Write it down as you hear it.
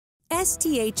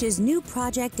STH's new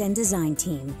project and design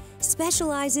team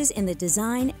specializes in the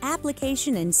design,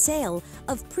 application, and sale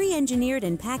of pre-engineered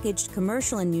and packaged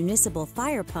commercial and municipal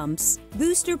fire pumps,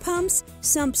 booster pumps,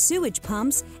 sump sewage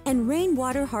pumps, and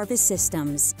rainwater harvest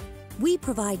systems. We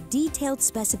provide detailed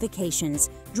specifications,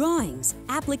 drawings,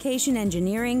 application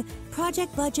engineering,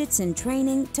 project budgets, and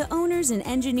training to owners and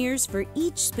engineers for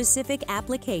each specific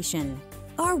application.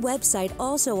 Our website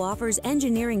also offers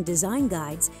engineering design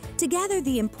guides to gather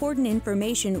the important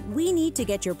information we need to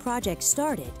get your project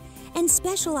started, and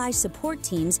specialized support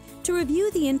teams to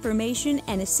review the information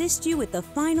and assist you with the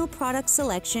final product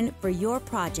selection for your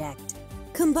project.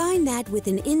 Combine that with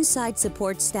an inside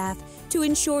support staff to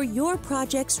ensure your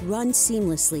projects run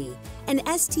seamlessly, and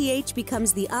STH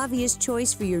becomes the obvious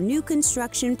choice for your new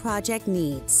construction project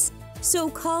needs.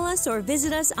 So call us or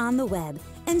visit us on the web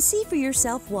and see for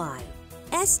yourself why.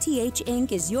 STH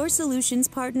Inc. is your solutions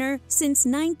partner since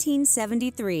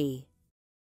 1973.